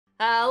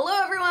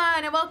Hello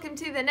everyone and welcome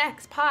to the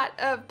next part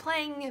of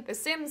playing The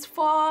Sims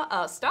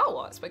 4 Star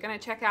Wars. We're going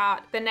to check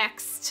out the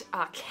next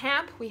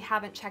camp. We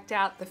haven't checked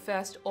out the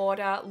First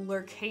Order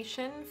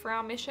location for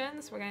our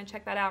missions. We're going to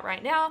check that out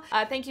right now.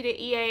 Thank you to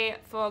EA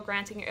for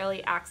granting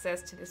early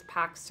access to this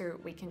pack so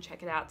we can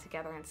check it out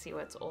together and see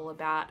what it's all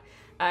about.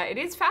 It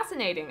is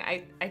fascinating.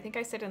 I think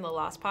I said in the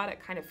last part, it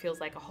kind of feels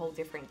like a whole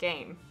different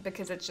game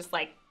because it's just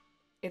like,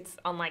 it's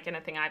unlike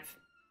anything I've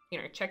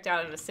checked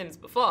out in The Sims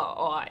before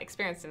or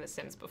experienced in The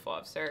Sims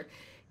before. So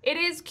it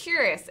is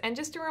curious. And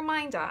just a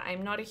reminder,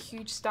 I'm not a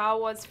huge Star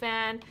Wars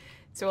fan,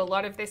 so a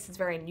lot of this is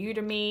very new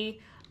to me.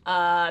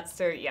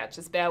 So yeah,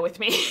 just bear with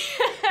me.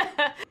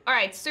 All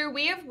right, so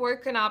we have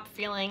woken up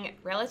feeling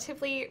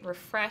relatively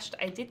refreshed.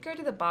 I did go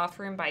to the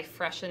bathroom by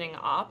freshening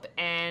up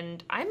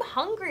and I'm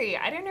hungry.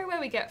 I don't know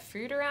where we get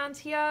food around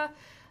here.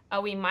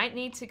 We might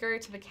need to go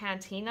to the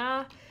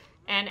cantina.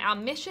 And our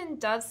mission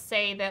does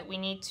say that we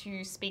need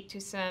to speak to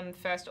some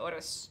First Order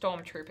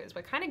stormtroopers.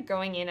 We're kind of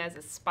going in as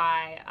a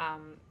spy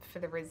for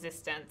the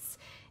Resistance.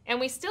 And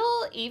we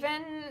still,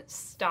 even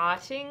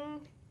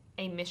starting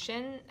a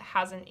mission,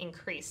 hasn't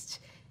increased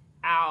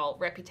our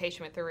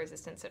reputation with the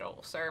Resistance at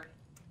all. So,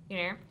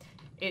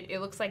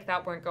 it looks like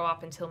that won't go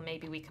up until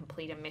maybe we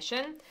complete a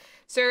mission.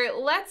 So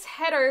let's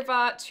head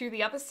over to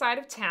the other side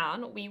of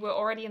town. We were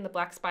already in the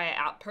Black Spire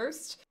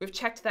outpost. We've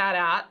checked that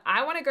out.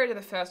 I want to go to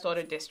the First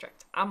Order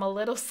district. I'm a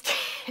little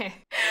scared.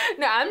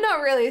 No, I'm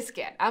not really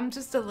scared. I'm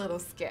just a little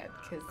scared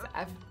because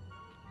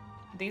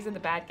these are the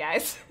bad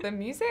guys. The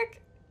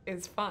music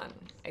is fun.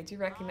 I do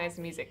recognize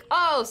the music.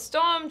 Oh,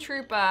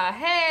 Stormtrooper,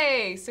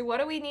 hey. So what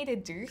do we need to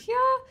do here?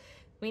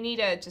 We need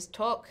to just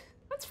talk.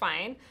 That's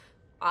fine.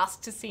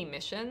 Ask to see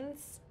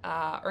missions.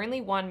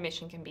 Only one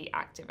mission can be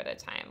active at a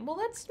time. Well,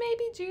 let's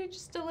maybe do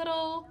just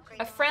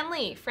a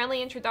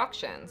friendly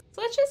introduction.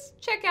 So let's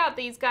just check out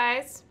these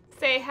guys.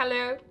 Say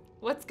hello.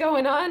 What's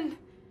going on?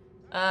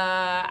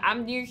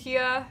 I'm new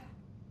here.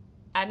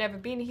 I've never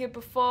been here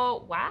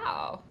before.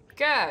 Wow.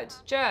 Good,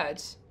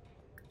 Judge.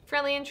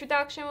 Friendly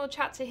introduction. We'll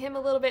chat to him a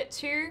little bit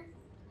too.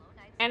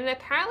 And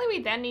apparently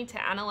we then need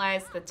to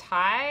analyze the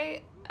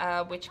tie,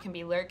 which can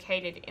be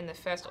located in the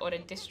First Order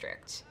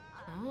district.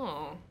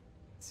 Oh,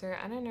 so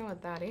I don't know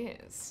what that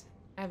is.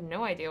 I have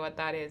no idea what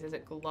that is. Is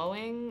it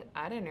glowing?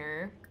 I don't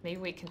know.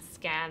 Maybe we can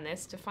scan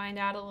this to find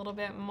out a little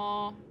bit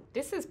more.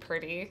 This is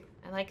pretty.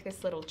 I like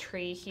this little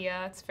tree here.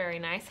 It's very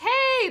nice.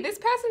 Hey, this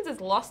person's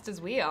as lost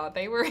as we are.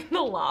 They were in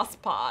the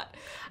last part.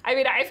 I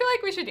mean, I feel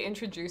like we should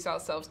introduce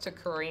ourselves to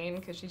Corrine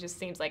because she just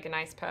seems like a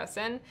nice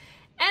person.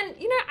 And,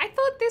 I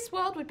thought this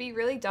world would be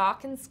really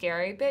dark and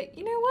scary, but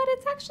you know what?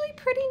 It's actually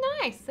pretty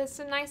nice. There's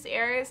some nice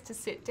areas to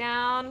sit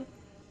down.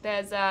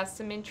 There's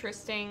some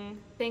interesting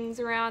things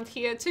around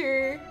here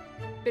too.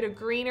 Bit of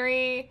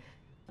greenery.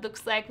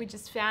 Looks like we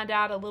just found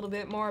out a little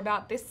bit more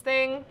about this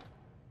thing.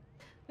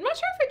 I'm not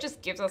sure if it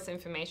just gives us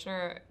information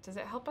or does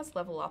it help us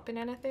level up in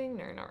anything?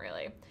 No, not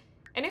really.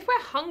 And if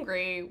we're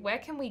hungry, where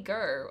can we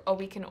go? Oh,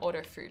 we can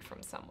order food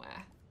from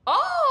somewhere.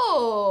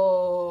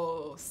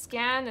 Oh,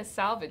 scan a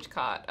salvage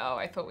cart. Oh,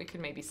 I thought we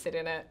could maybe sit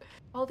in it.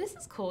 Oh, this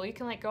is cool. You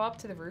can like go up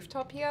to the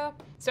rooftop here.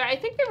 So I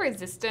think the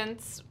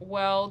Resistance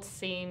world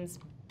seems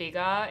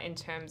bigger in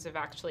terms of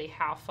actually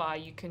how far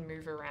you can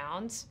move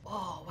around.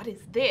 Oh, what is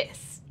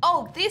this?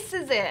 Oh, this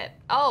is it.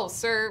 Oh,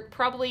 so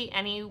probably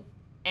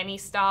any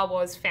Star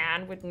Wars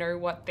fan would know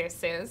what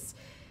this is.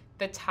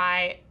 The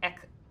TIE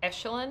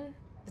Echelon?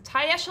 The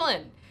TIE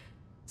Echelon.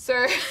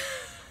 So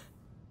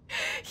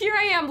here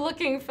I am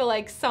looking for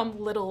like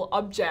some little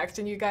object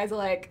and you guys are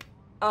like,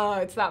 oh,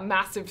 it's that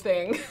massive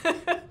thing.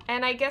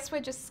 And I guess we're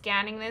just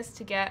scanning this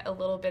to get a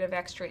little bit of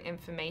extra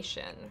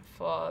information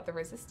for the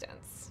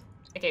Resistance.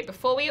 Okay,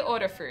 before we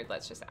order food,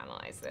 let's just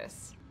analyze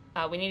this.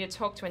 We need to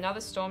talk to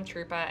another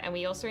stormtrooper and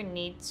we also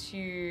need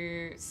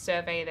to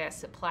survey their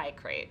supply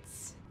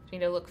crates. We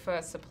need to look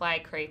for supply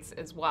crates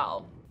as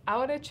well. I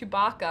order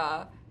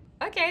Chewbacca.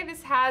 Okay,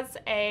 this has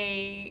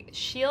a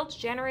shield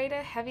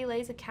generator, heavy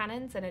laser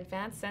cannons, and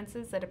advanced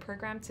sensors that are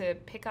programmed to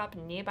pick up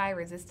nearby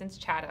Resistance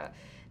chatter.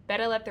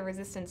 Better let the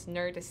Resistance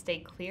know to stay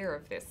clear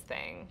of this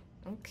thing.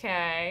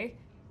 Okay.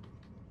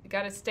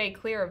 Gotta stay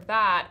clear of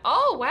that.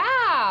 Oh,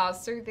 wow.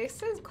 So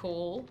this is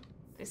cool.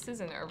 This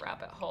isn't a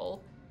rabbit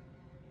hole.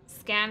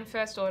 Scan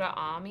First Order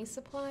army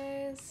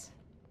supplies.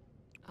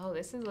 Oh,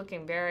 this is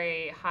looking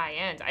very high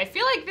end. I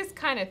feel like this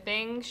kind of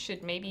thing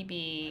should maybe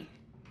be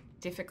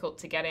difficult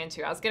to get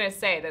into. I was gonna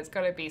say there's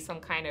gotta be some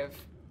kind of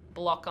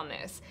block on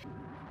this.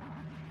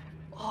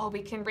 Oh,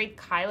 we can read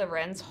Kylo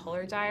Ren's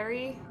holo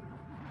diary.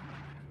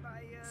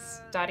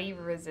 Study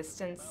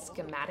Resistance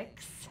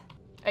schematics.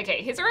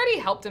 Okay, he's already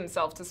helped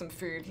himself to some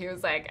food. He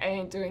was like, I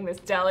ain't doing this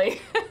deli.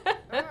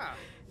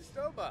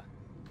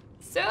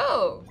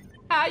 So,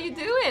 how you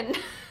doing?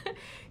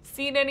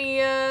 Seen any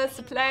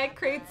supply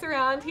crates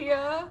around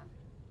here?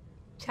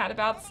 Chat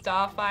about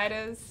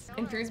starfighters.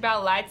 Enthused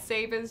about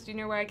lightsabers. Do you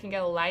know where I can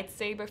get a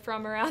lightsaber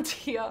from around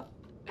here?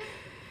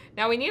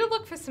 Now we need to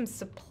look for some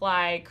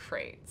supply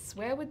crates.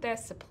 Where would their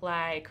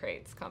supply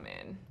crates come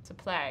in?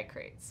 Supply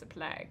crates,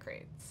 supply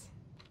crates.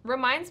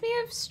 Reminds me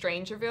of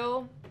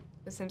Strangerville,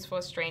 The Sims 4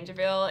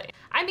 Strangerville.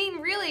 I mean,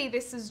 really,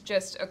 this is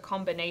just a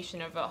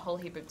combination of a whole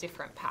heap of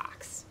different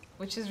packs,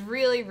 which is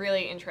really,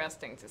 really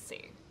interesting to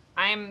see.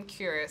 I'm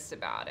curious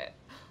about it.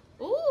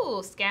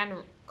 Ooh,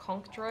 scan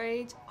conch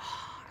droid.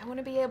 Oh, I want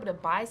to be able to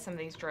buy some of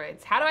these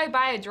droids. How do I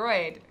buy a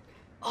droid?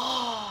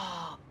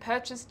 Oh,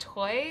 purchase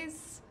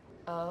toys.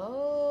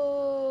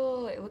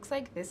 Oh, it looks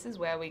like this is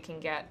where we can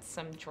get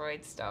some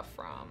droid stuff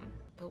from.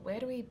 But where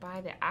do we buy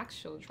the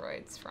actual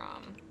droids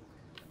from?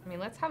 I mean,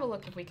 let's have a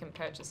look if we can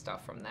purchase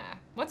stuff from there.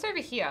 What's over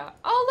here?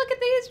 Oh, look at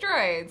these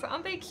droids.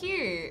 Aren't they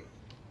cute?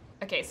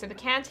 Okay, so the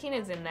canteen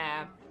is in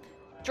there.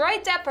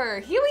 Droid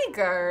depot, here we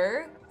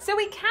go. So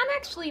we can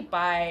actually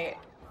buy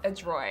a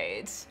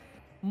droid.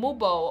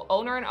 Mubo,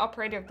 owner and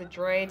operator of the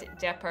droid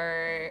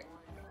depot,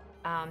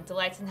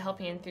 delights in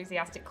helping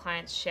enthusiastic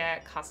clients share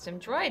custom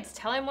droids.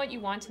 Tell him what you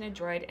want in a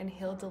droid and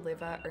he'll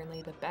deliver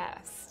only the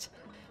best.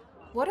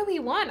 What do we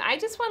want? I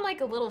just want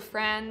like a little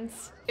friend.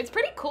 It's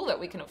pretty cool that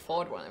we can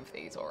afford one of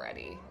these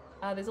already.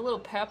 There's a little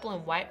purple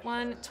and white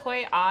one.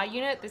 Toy R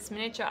unit. This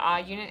miniature R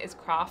unit is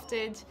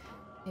crafted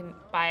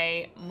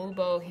by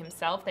Mubo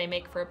himself. They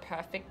make for a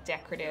perfect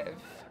decorative.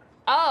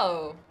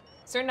 Oh,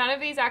 so none of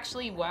these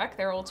actually work?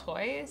 They're all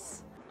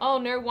toys? Oh,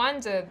 no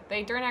wonder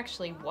they don't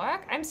actually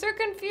work. I'm so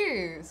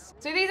confused.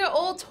 So these are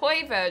all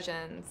toy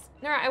versions.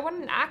 No, I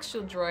want an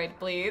actual droid,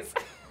 please.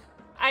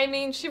 I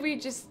mean, should we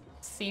just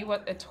see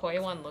what a toy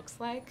one looks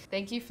like?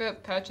 Thank you for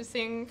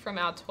purchasing from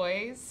our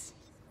toys.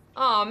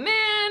 Oh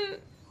man,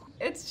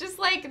 it's just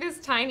like this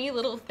tiny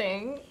little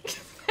thing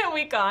that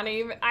we can't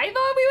even. I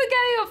thought we were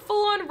getting a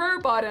full-on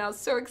robot and I was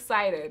so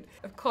excited.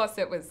 Of course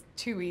it was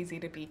too easy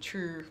to be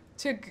true.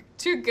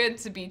 Too good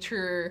to be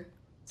true.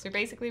 So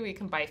basically we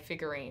can buy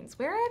figurines.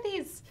 Where are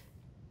these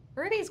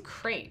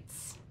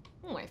crates?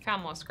 Oh, I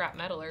found more scrap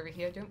metal over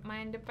here. Don't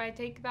mind if I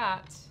take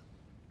that.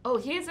 Oh,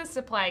 here's a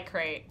supply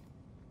crate.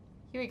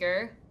 Here we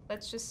go.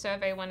 Let's just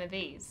survey one of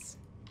these.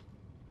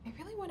 I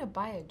really want to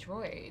buy a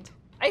droid.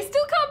 I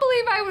still can't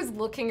believe I was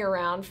looking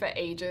around for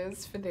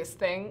ages for this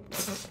thing.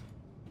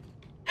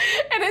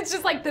 And it's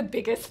just like the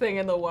biggest thing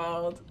in the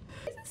world.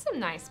 These are some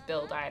nice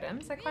build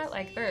items. I quite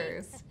like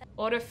those.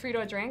 Order food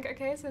or drink.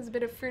 Okay, so there's a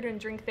bit of food and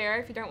drink there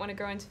if you don't want to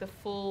go into the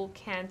full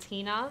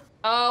cantina.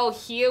 Oh,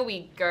 here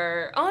we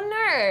go. Oh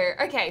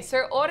no. Okay,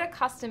 so order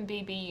custom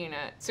BB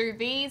unit. So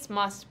these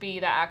must be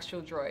the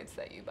actual droids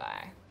that you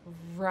buy.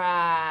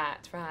 Right.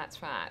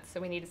 So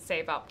we need to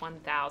save up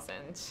 1,000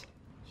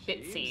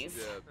 bitsies.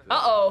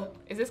 Uh-oh.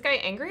 Is this guy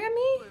angry at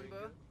me?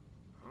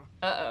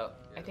 Uh-oh.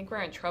 I think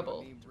we're in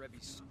trouble.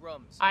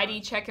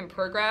 ID check in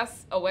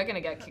progress. Oh, we're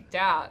gonna get kicked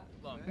out.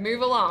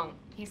 Move along.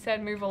 He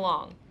said move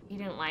along. He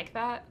didn't like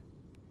that?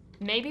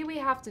 Maybe we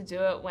have to do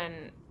it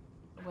when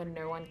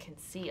no one can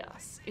see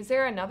us. Is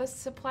there another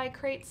supply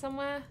crate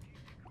somewhere?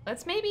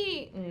 Let's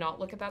maybe not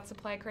look at that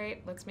supply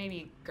crate. Let's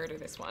maybe go to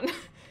this one.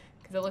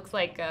 Because it looks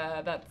like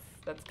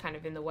that's kind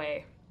of in the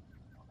way.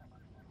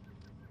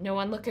 No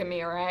one look at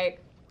me, all right?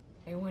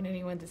 I don't want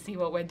anyone to see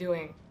what we're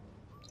doing.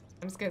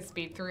 I'm just gonna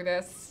speed through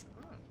this.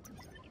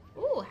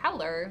 Ooh,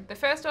 hello. The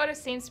first order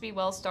seems to be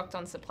well stocked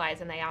on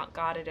supplies and they aren't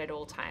guarded at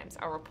all times.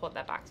 I'll report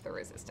that back to the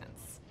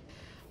Resistance.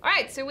 All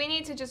right, so we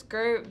need to just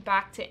go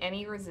back to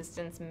any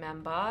Resistance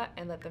member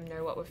and let them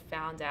know what we've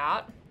found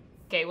out.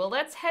 Okay, well,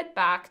 let's head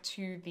back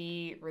to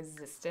the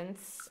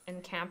Resistance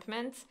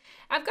encampment.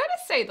 I've got to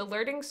say, the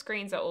loading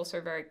screens are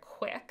also very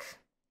quick.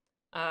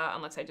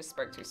 Unless I just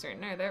spoke too soon.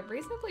 No, they're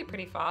reasonably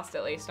pretty fast,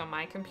 at least on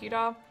my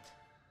computer.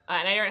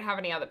 And I don't have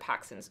any other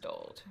packs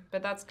installed,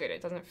 but that's good.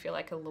 It doesn't feel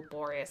like a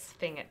laborious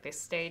thing at this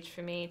stage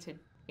for me to,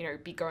 you know,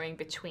 be going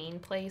between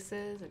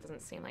places. It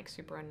doesn't seem like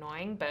super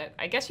annoying, but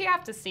I guess you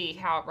have to see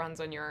how it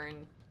runs on your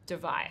own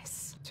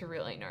device to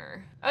really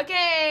know.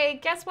 Okay,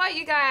 guess what,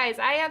 you guys?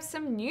 I have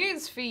some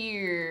news for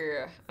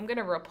you. I'm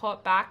gonna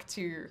report back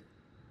to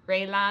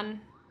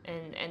Raylan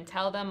and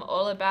tell them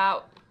all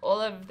about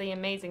all of the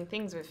amazing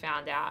things we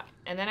found out.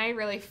 And then I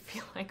really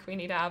feel like we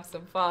need to have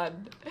some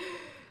fun.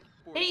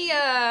 Hey,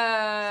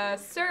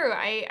 so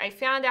I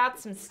found out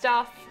some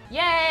stuff.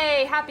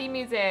 Yay, happy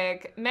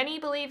music. Many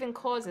believe in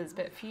causes,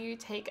 but few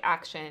take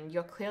action.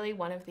 You're clearly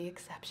one of the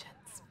exceptions.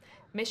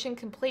 Mission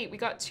complete. We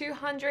got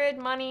 200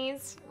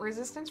 monies.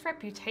 Resistance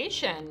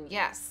reputation,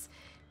 yes.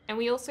 And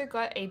we also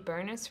got a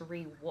bonus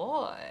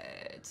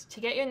reward. To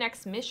get your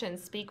next mission,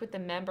 speak with the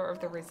member of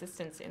the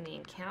Resistance in the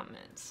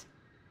encampment.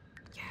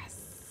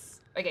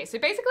 Yes. Okay, so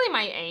basically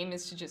my aim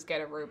is to just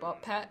get a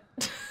robot pet.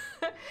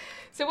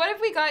 So what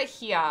have we got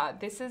here?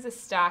 This is a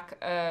stack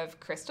of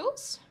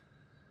crystals,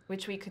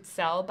 which we could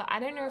sell, but I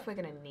don't know if we're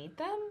gonna need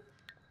them.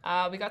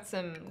 We got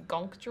some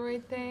gonk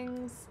droid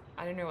things.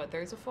 I don't know what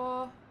those are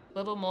for.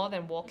 Little more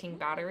than walking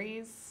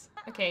batteries.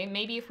 Okay,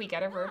 maybe if we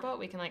get a robot,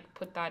 we can like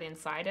put that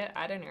inside it.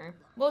 I don't know.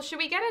 Well, should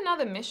we get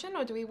another mission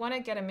or do we want to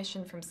get a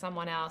mission from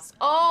someone else?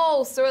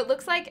 Oh, so it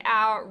looks like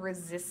our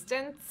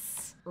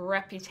Resistance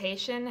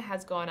reputation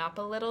has gone up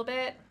a little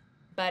bit,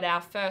 but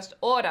our first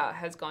order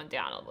has gone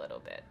down a little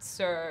bit.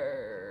 So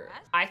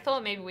I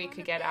thought maybe we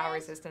could get our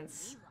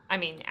Resistance I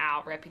mean,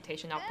 our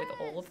reputation up with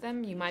all of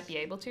them. You might be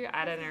able to,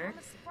 I don't know.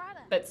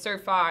 But so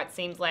far, it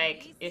seems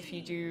like if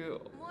you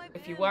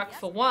work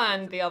for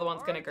one, the other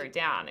one's gonna go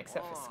down,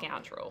 except for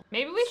Scoundrel.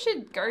 Maybe we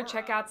should go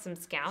check out some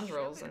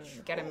Scoundrels and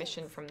get a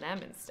mission from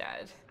them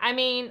instead. I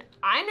mean,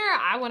 I know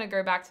I wanna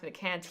go back to the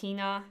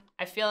cantina.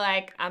 I feel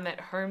like I'm at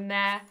home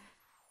there.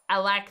 I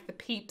like the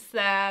peeps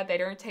there. They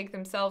don't take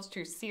themselves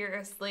too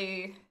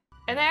seriously.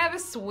 And they have a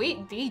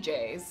sweet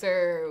DJ,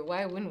 so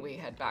why wouldn't we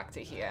head back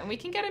to here? And we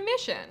can get a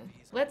mission.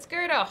 Let's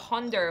go to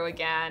Hondo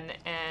again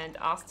and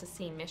ask to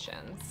see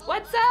missions.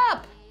 What's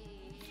up?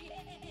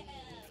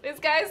 This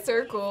guy's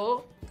so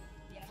cool.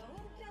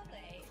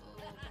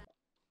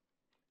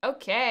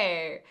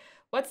 Okay,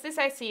 what's this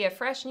I see? A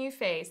fresh new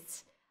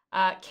face.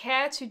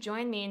 Care to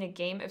join me in a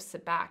game of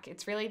sabacc?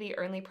 It's really the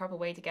only proper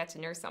way to get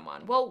to know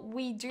someone. Well,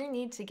 we do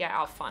need to get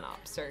our fun up,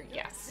 so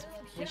yes,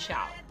 we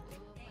shall.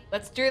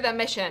 Let's do the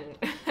mission.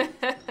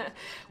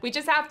 We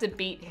just have to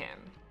beat him.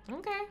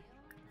 Okay.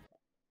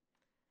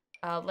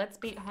 Let's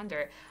beat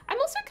Hondo. I'm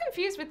also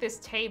confused with this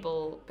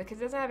table because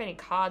it doesn't have any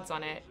cards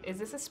on it. Is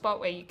this a spot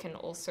where you can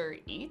also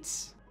eat?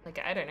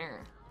 Like, I don't know.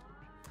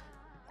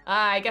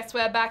 I guess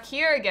we're back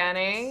here again,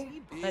 eh?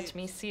 Let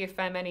me see if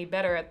I'm any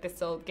better at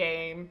this old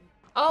game.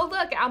 Oh,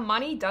 look, our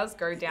money does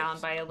go down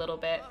by a little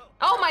bit.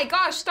 Oh my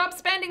gosh, stop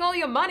spending all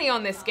your money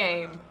on this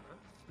game.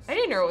 I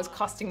didn't know it was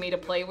costing me to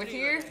play with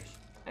you.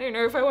 I don't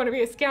know if I want to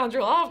be a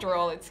scoundrel after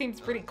all. It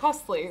seems pretty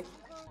costly.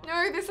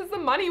 No, this is the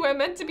money we're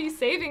meant to be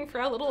saving for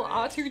our little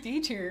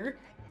R2-D2.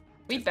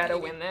 We better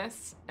win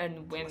this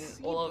and win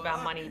all of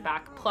our money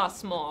back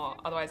plus more.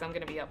 Otherwise, I'm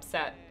going to be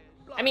upset.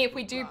 I mean, if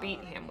we do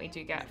beat him, we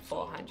do get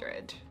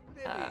 400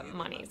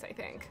 monies, I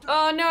think.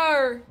 Oh,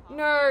 no.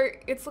 No,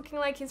 it's looking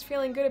like he's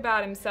feeling good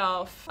about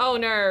himself. Oh,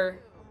 no.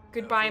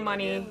 Goodbye,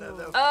 money.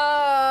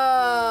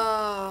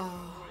 Oh,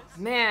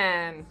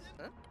 man.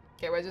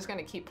 Okay, we're just going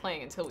to keep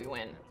playing until we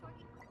win.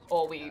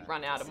 Or we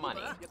run out of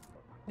money.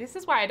 This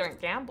is why I don't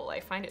gamble.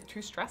 I find it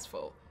too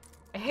stressful.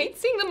 I hate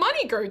seeing the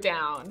money go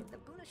down.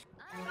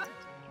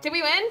 Did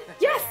we win?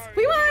 Yes,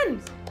 we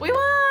won! We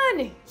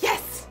won!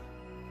 Yes!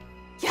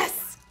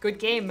 Yes! Good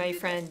game, my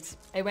friend.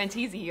 I went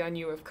easy on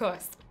you, of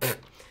course.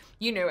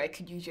 You know I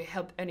could use your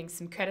help earning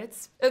some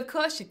credits. Of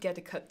course you'd get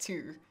a cut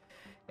too.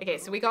 Okay,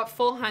 so we got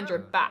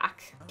 400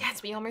 back.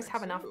 Yes, we almost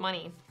have enough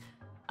money.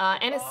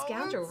 And a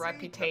scoundrel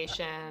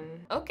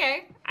reputation.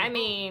 Okay, I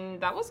mean,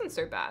 that wasn't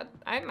so bad.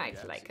 I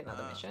might like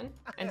another mission.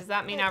 And does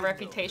that mean our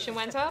reputation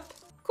went up?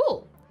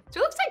 Cool. So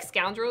it looks like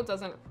scoundrel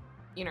doesn't,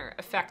 you know,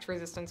 affect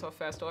resistance or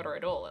first order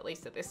at all, at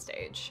least at this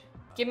stage.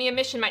 Give me a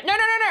mission, mate. No, no,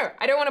 no, no,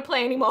 I don't want to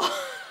play anymore.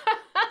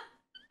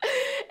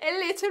 A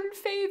little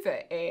favor,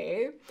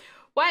 eh?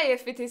 Why,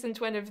 if it isn't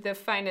one of the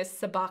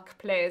finest sabacc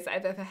players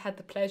I've ever had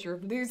the pleasure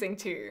of losing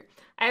to,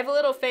 I have a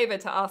little favor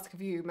to ask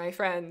of you, my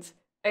friend.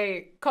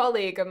 A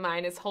colleague of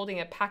mine is holding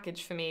a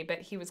package for me, but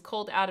he was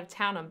called out of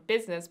town on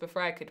business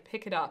before I could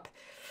pick it up.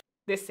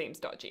 This seems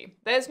dodgy.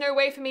 There's no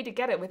way for me to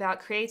get it without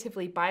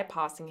creatively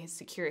bypassing his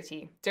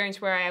security.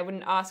 Don't worry, I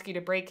wouldn't ask you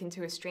to break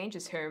into a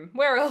stranger's home.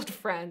 We're old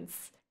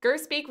friends. Go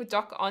speak with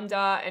Doc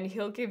Onda and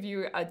he'll give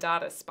you a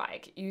data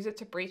spike. Use it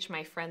to breach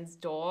my friend's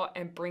door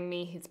and bring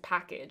me his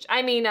package.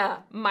 I mean,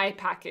 my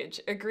package.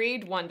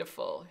 Agreed?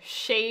 Wonderful.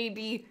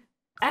 Shady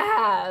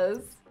as.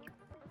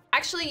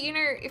 Actually, you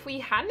know, if we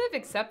hadn't have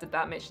accepted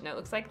that mission, it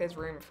looks like there's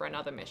room for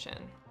another mission.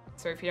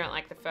 So if you don't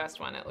like the first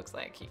one, it looks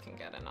like you can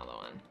get another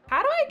one.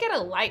 How do I get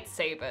a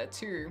lightsaber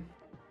too?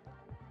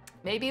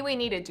 Maybe we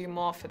need to do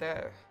more for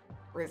the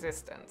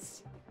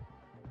resistance.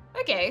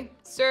 Okay,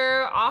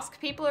 so ask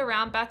people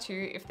around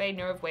Batuu if they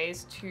know of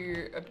ways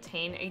to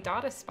obtain a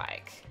data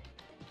spike.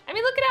 I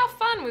mean, look at how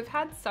fun. We've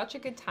had such a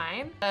good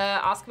time.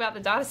 Ask about the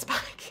data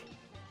spike.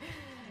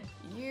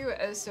 You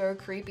are so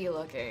creepy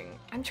looking.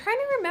 I'm trying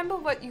to remember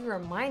what you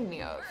remind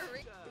me of.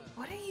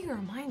 What do you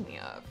remind me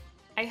of?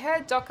 I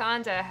heard Doc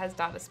Onda has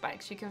data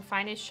spikes. You can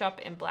find his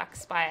shop in Black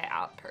Spire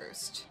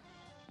Outpost.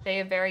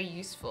 They are very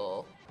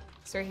useful.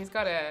 So he's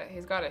got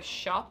a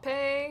shop,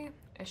 eh?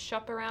 A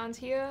shop around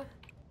here.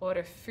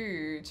 Order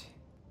food.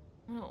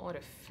 I don't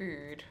order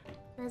food.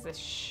 Where's a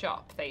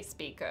shop they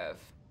speak of?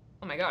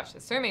 Oh my gosh,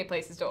 there's so many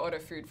places to order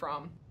food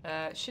from.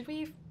 Should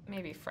we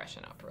maybe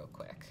freshen up real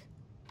quick?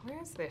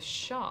 Where's this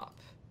shop?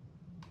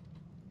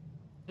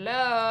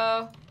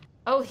 Hello?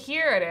 Oh,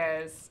 here it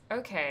is.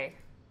 Okay,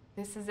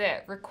 this is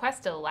it.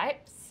 Request a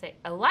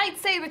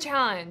lightsaber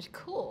challenge.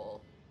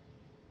 Cool.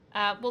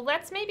 Well,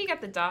 let's maybe get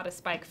the data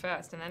spike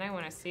first, and then I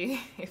want to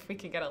see if we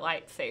can get a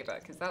lightsaber,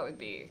 because that would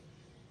be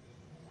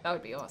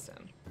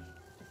awesome.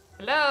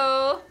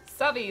 Hello,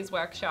 Subby's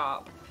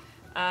workshop.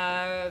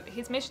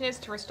 His mission is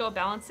to restore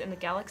balance in the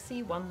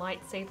galaxy, one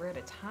lightsaber at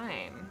a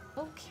time.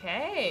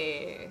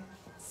 Okay.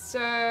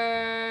 So,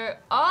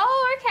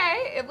 oh,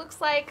 okay. It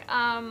looks like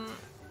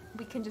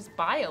we can just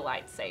buy a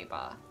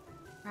lightsaber.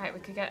 Right, we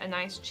could get a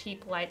nice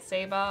cheap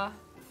lightsaber.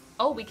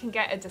 Oh, we can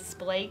get a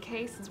display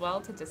case as well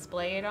to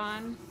display it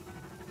on.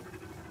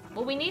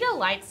 Well, we need a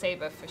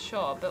lightsaber for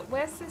sure, but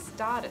where's this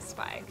data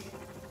spike?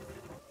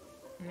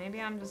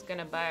 Maybe I'm just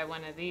gonna buy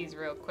one of these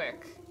real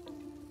quick.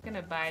 I'm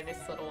gonna buy this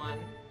little one.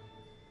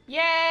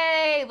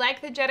 Yay!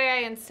 Like the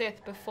Jedi and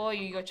Sith before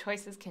you, your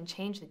choices can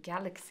change the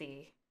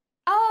galaxy.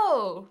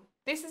 Oh!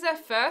 This is a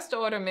first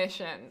order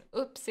mission.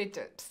 Oopsie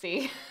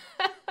doopsie.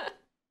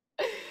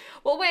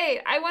 Well,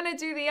 wait, I want to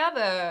do the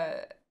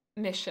other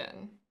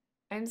mission.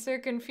 I'm so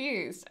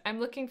confused. I'm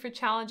looking for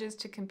challenges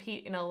to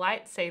compete in a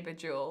lightsaber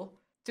duel.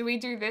 Do we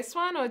do this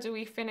one or do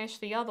we finish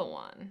the other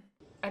one?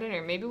 I don't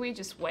know, maybe we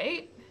just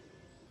wait?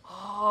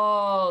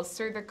 Oh,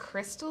 so the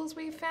crystals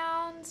we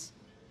found,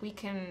 we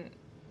can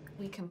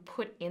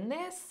put in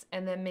this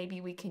and then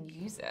maybe we can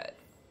use it.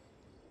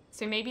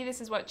 So maybe this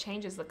is what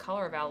changes the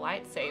color of our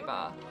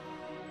lightsaber.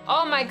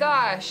 Oh my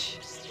gosh.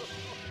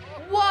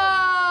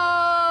 Whoa!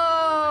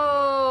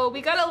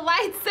 We got a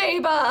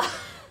lightsaber!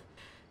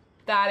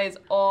 That is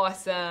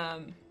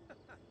awesome.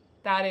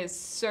 That is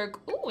so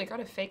cool. Ooh, we got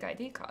a fake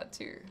ID card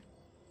too.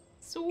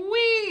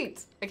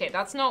 Sweet! Okay,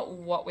 that's not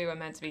what we were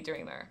meant to be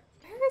doing though.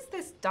 Where is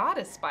this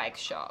data spike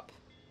shop?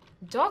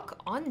 Doc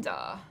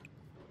Onda.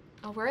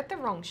 Oh, we're at the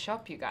wrong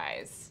shop, you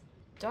guys.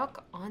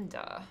 Doc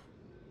Onda.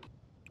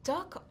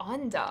 Doc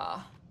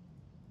Onda.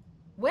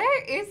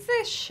 Where is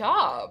this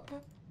shop?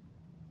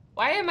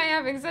 Why am I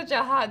having such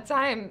a hard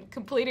time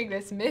completing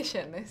this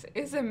mission? This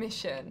is a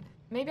mission.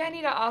 Maybe I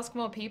need to ask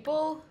more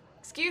people?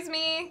 Excuse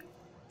me,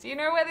 do you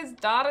know where this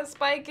data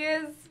spike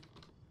is?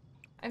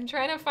 I'm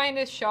trying to find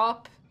a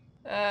shop.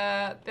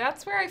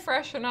 That's where I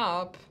freshen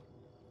up.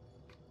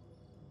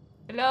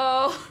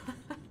 Hello?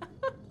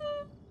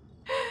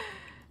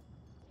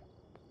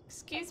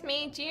 Excuse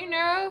me, do you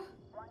know?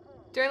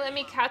 Don't let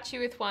me catch you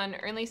with one,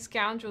 only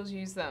scoundrels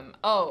use them.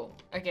 Oh,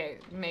 okay,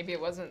 maybe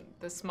it wasn't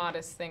the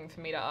smartest thing for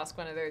me to ask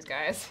one of those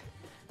guys.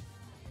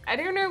 I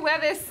don't know where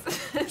this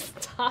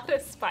data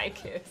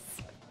spike is.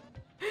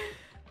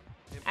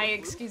 Hey,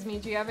 excuse me,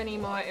 do you have any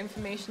more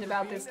information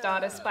about this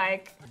data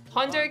spike?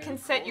 Hondo can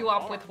set you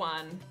up with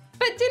one.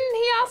 But didn't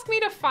he ask me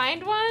to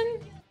find one?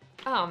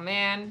 Oh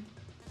man.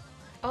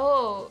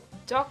 Oh,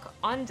 Doc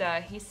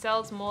Onda, he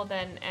sells more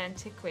than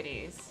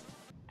antiquities.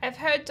 I've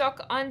heard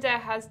Doc Onda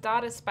has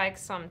data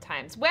spikes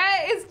sometimes.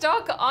 Where is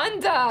Doc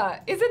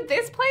Onda? Is it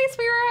this place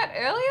we were at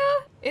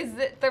earlier? Is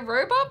it the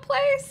robot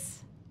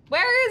place?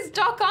 Where is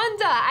Doc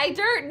Onda? I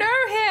don't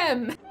know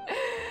him.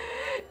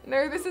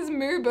 No, this is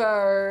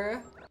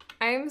Mubo.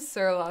 I'm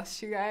so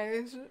lost, you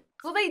guys.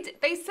 Well, they said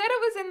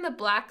it was in the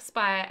Black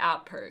Spire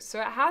outpost, so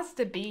it has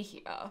to be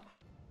here.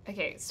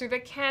 Okay, so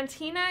the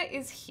cantina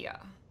is here.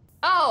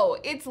 Oh,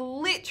 it's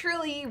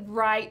literally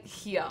right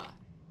here.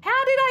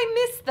 How did I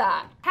miss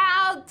that?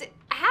 How did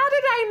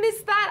I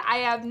miss that? I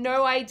have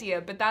no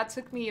idea, but that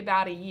took me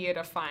about a year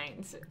to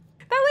find. That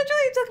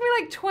literally took me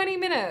like 20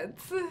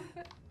 minutes.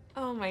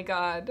 Oh my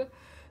God.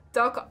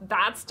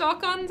 That's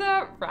Doc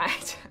Under?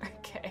 Right,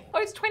 okay. Oh,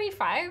 it's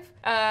 25?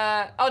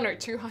 Oh no,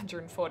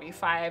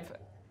 245.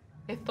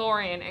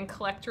 Ithorian and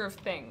collector of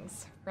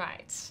things.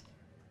 Right.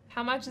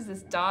 How much is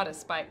this data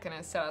spike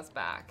gonna set us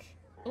back?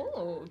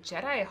 Ooh,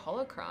 Jedi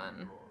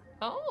holocron.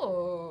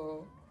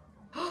 Oh.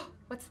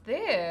 What's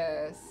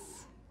this?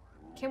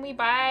 Can we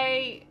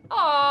buy...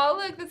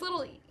 Oh, look, there's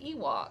little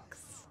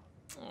Ewoks.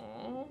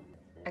 Oh.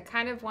 I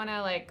kind of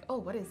wanna like... Oh,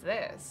 what is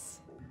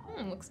this?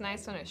 Looks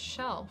nice on a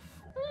shelf.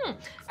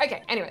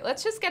 Okay, anyway,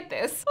 let's just get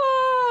this.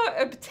 Oh,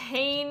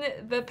 obtain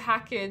the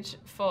package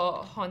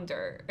for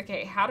Hondo.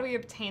 Okay, how do we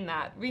obtain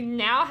that? We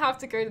now have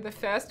to go to the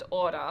first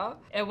order,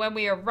 and when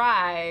we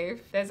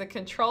arrive, there's a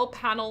control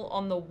panel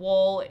on the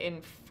wall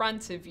in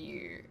front of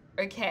you.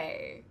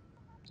 Okay.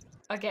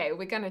 Okay,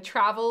 we're gonna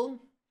travel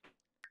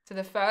to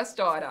the first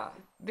order.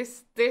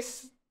 This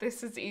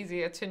is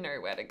easier to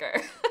know where to go.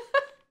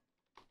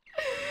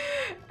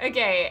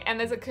 Okay, and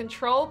there's a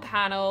control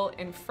panel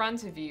in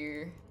front of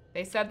you.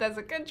 They said there's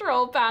a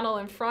control panel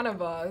in front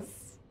of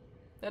us.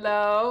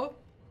 Hello?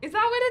 Is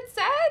that what it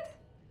said?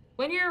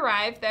 When you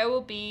arrive, there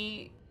will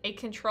be a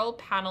control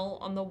panel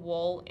on the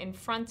wall in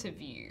front of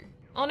you.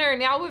 Oh no,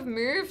 now we've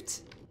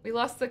moved. We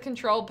lost the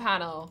control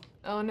panel.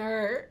 Oh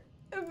no.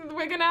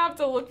 We're gonna have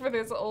to look for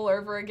this all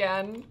over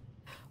again.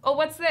 Oh,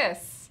 what's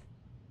this?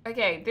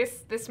 Okay,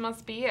 this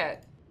must be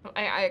it.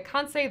 I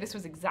can't say this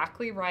was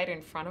exactly right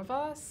in front of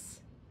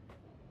us,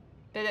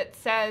 but it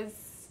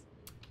says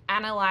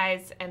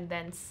analyze and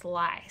then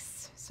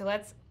slice. So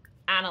let's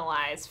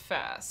analyze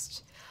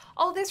first.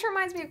 Oh, this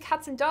reminds me of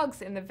Cats and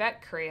Dogs in the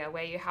vet career,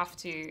 where you have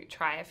to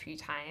try a few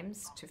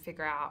times to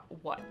figure out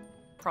what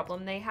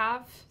problem they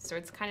have. So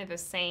it's kind of the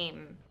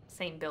same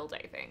build,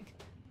 I think.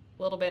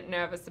 A little bit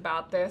nervous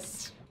about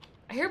this.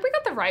 I hope we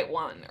got the right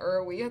one, or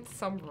are we at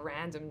some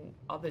random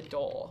other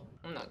door?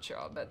 I'm not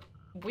sure, but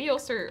we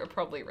also are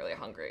probably really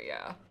hungry,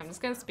 yeah. I'm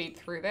just gonna speed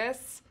through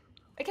this.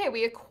 Okay,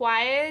 we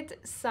acquired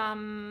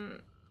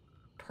some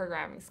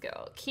programming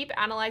skill. Keep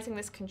analyzing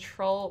this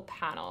control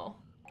panel.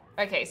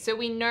 Okay, so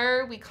we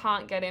know we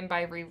can't get in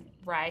by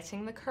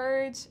rewriting the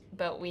code,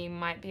 but we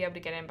might be able to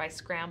get in by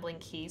scrambling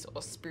keys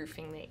or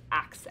spoofing the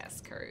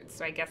access code.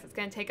 So I guess it's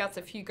gonna take us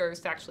a few goes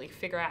to actually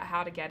figure out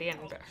how to get in,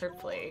 but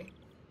hopefully.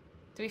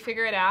 Do we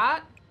figure it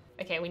out?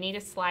 Okay, we need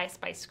to slice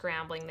by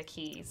scrambling the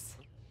keys.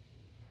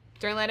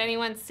 Don't let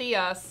anyone see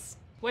us.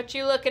 What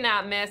you looking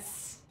at,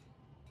 Miss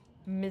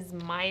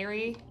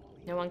Myrie?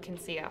 No one can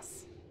see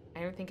us. I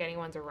don't think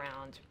anyone's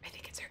around. I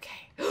think it's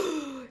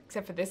okay.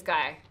 Except for this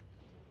guy.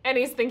 And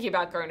he's thinking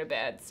about going to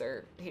bed, so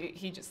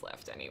he just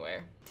left anyway.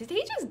 Did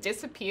he just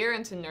disappear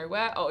into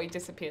nowhere? Oh, he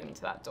disappeared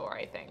into that door,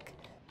 I think.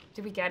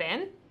 Did we get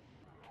in?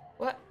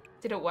 What?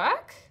 Did it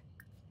work?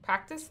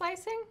 Practice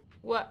slicing?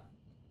 What?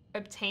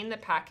 Obtain the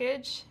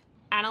package,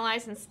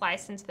 analyze and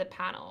slice into the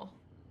panel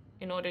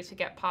in order to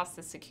get past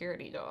the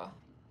security door.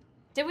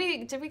 Did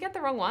we get the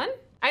wrong one?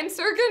 I'm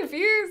so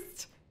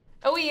confused.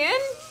 Are we in?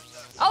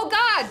 Oh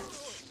God.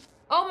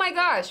 Oh my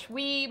gosh,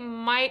 we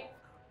might,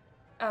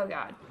 oh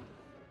God.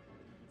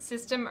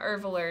 System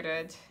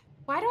overloaded.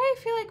 Why do I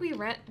feel like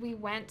we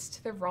went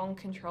to the wrong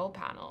control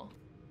panel?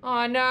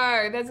 Oh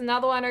no, there's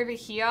another one over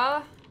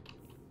here.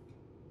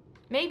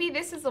 Maybe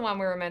this is the one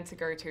we were meant to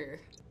go to.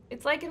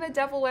 It's like in The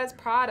Devil Wears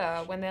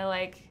Prada when they're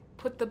like,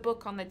 put the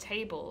book on the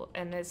table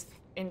and there's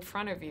in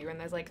front of you and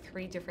there's like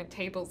 3 different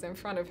tables in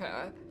front of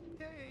her.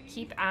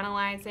 Keep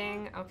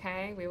analyzing.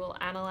 Okay, we will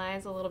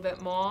analyze a little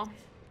bit more.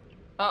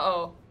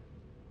 Uh-oh.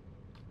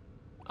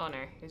 Oh no,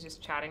 he's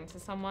just chatting to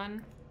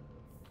someone.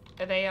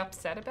 Are they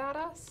upset about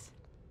us?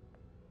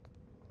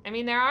 I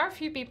mean, there are a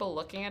few people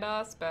looking at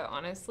us, but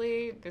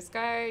honestly, this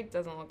guy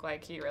doesn't look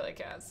like he really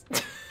cares.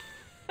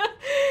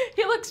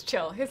 He looks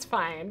chill, he's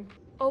fine.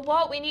 Oh,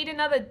 what? We need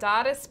another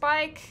data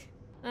spike?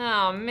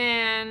 Oh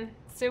man.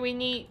 So we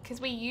need,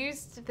 because we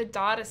used the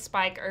data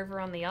spike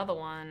over on the other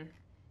one.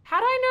 How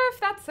do I know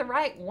if that's the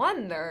right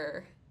one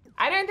though?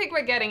 I don't think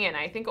we're getting in.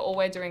 I think all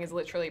we're doing is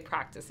literally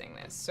practicing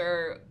this.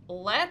 So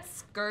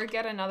let's go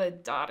get another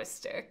data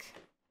stick.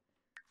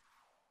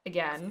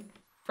 Again,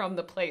 from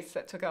the place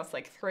that took us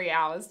like 3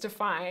 hours to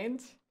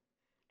find.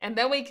 And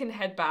then we can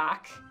head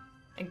back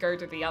and go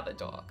to the other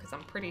door, because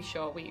I'm pretty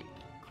sure we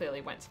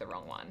clearly went to the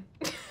wrong one.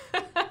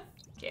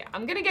 Yeah,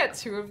 I'm gonna get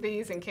 2 of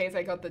these in case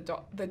I got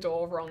the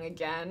door wrong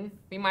again.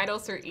 We might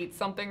also eat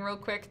something real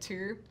quick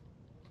too.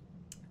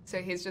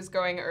 So he's just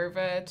going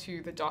over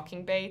to the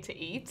docking bay to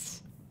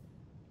eat.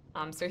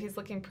 So he's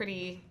looking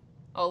pretty,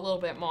 a little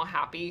bit more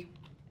happy.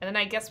 And then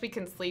I guess we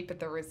can sleep at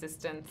the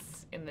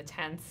Resistance in the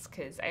tents,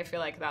 because I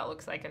feel like that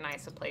looks like a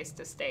nicer place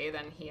to stay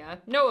than here.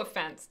 No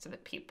offense to the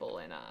people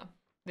in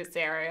this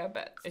area,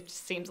 but it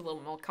just seems a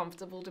little more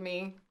comfortable to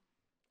me.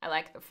 I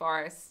like the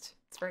forest.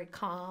 It's very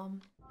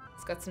calm.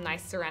 It's got some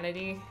nice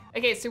serenity.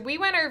 Okay, so we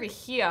went over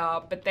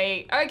here, but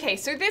okay,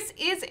 so this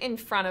is in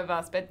front of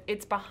us, but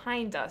it's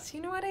behind us.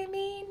 You know what I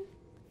mean?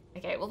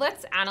 Okay, well,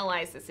 let's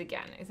analyze this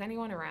again. Is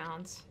anyone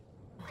around?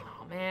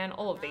 Oh man,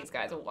 all of these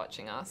guys are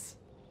watching us.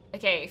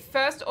 Okay,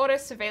 first order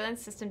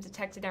surveillance system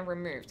detected and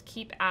removed.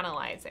 Keep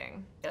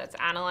analyzing. Okay, let's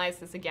analyze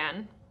this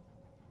again.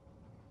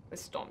 The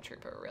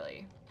stormtrooper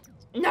really.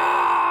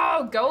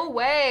 No, go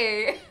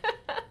away.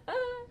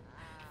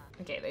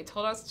 Okay, they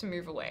told us to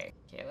move away.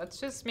 Okay, let's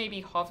just maybe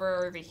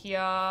hover over here.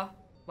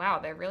 Wow,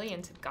 they're really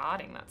into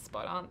guarding that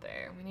spot, aren't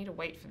they? We need to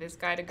wait for this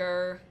guy to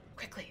go.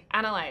 Quickly,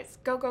 analyze.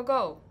 Go, go,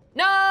 go.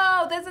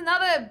 No, there's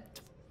another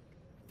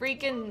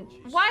freaking...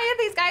 Why are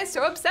these guys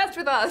so obsessed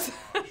with us?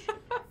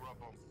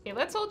 Okay,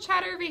 let's all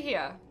chat over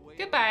here.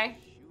 Goodbye.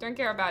 Don't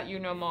care about you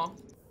no more.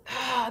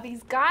 Ah,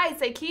 these guys,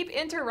 they keep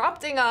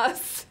interrupting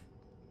us.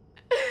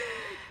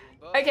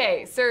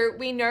 Okay, so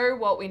we know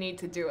what we need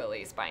to do at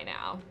least by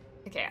now.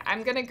 Okay,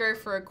 I'm gonna go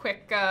for a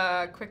quick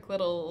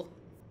little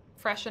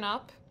freshen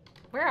up.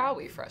 Where are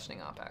we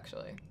freshening up,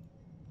 actually?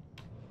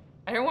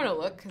 I don't want to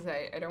look because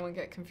I don't want to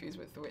get confused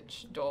with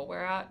which door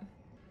we're at.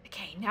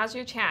 Okay, now's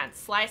your chance.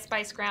 Slice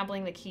by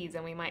scrambling the keys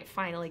and we might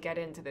finally get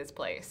into this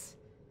place.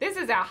 This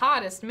is our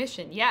hardest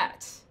mission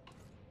yet.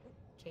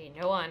 Okay,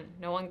 no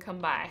one come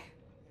by.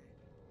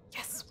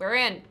 Yes, we're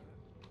in.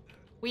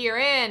 We are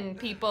in,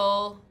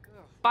 people.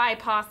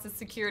 Bypass the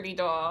security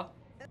door.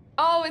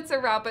 Oh, it's a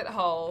rabbit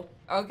hole.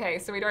 Okay,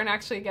 so we don't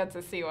actually get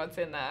to see what's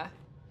in there.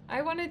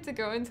 I wanted to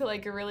go into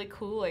like a really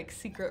cool like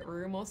secret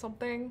room or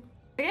something.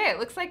 But yeah, it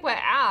looks like we're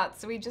out,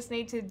 so we just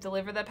need to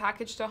deliver the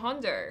package to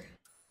Hondo.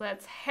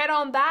 Let's head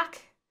on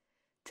back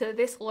to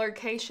this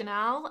location,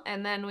 Al,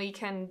 and then we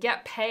can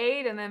get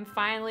paid, and then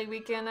finally we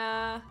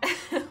can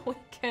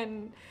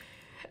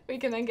we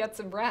can then get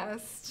some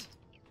rest.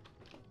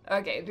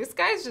 Okay, this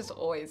guy's just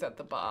always at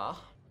the bar,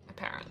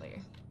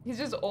 apparently. He's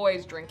just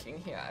always drinking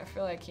here. I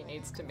feel like he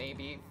needs to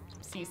maybe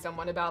see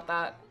someone about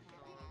that.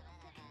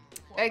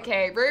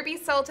 Okay, Ruby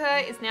Salter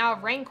is now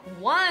rank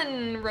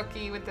 1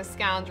 rookie with the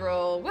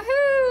Scoundrel.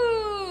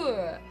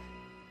 Woohoo!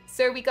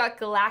 So we got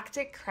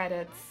Galactic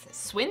credits,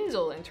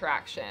 Swindle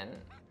interaction.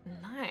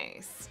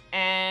 Nice.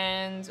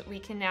 And we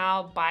can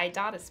now buy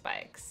data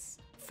spikes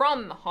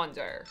from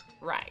Hondo.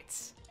 Right.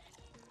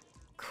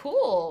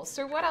 Cool.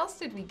 So what else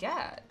did we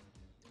get?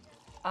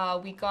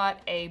 We got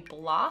a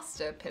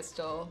blaster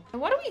pistol.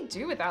 And what do we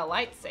do with our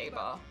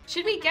lightsaber?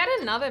 Should we get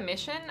another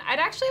mission? I'd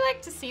actually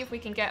like to see if we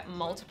can get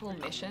multiple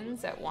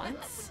missions at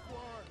once.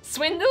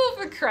 Swindle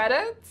for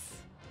credits?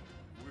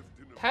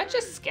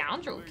 Purchase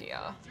Scoundrel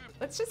gear.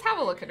 Let's just have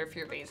a look at a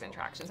few of these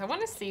interactions. I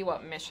want to see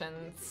what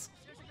missions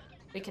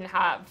we can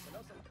have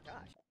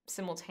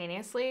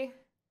simultaneously.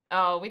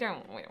 Oh, we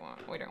don't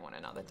want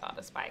another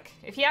data spike.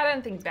 If you had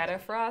anything better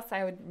for us,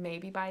 I would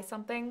maybe buy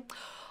something.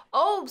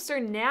 Oh, so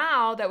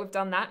now that we've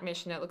done that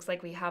mission, it looks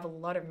like we have a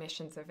lot of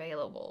missions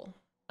available.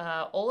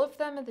 All of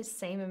them are the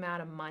same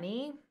amount of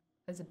money.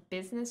 There's a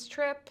business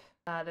trip.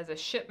 There's a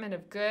shipment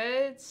of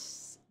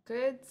goods.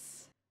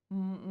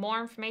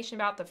 More information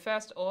about the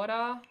first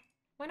order.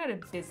 Why not a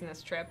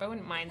business trip? I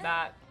wouldn't mind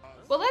that.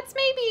 Well, let's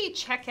maybe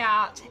check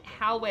out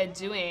how we're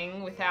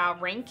doing with our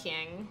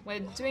ranking. We're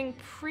doing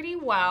pretty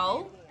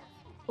well.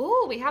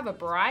 Ooh, we have a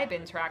bribe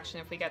interaction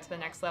if we get to the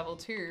next level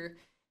too.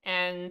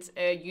 And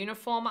a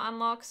uniform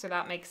unlock, so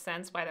that makes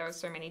sense why there are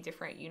so many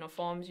different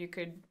uniforms you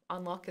could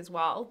unlock as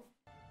well.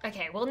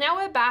 Okay, well now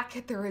we're back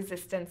at the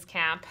resistance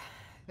camp.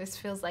 This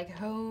feels like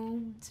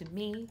home to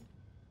me.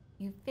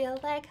 You feel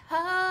like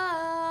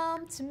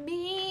home to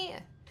me.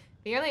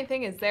 The only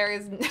thing is there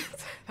is,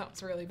 that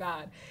was really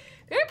bad.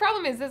 The only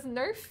problem is there's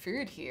no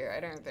food here,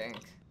 I don't think.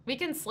 We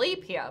can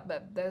sleep here,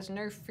 but there's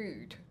no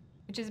food,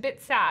 which is a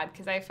bit sad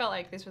because I felt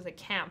like this was a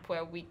camp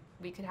where we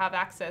could have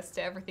access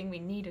to everything we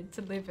needed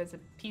to live as a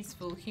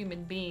peaceful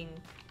human being.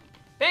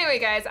 But anyway,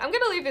 guys, I'm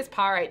gonna leave this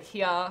part right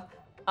here.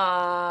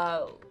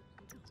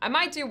 I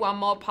might do one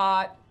more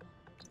part.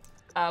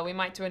 We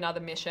might do another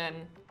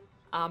mission.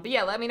 But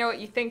yeah, let me know what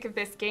you think of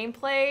this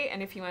gameplay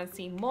and if you want to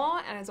see more.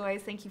 And as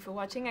always, thank you for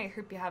watching. I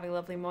hope you're having a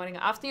lovely morning,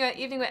 afternoon, or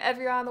evening,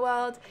 wherever you are in the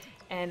world.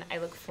 And I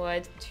look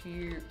forward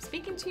to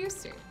speaking to you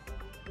soon.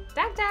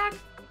 Dag dag!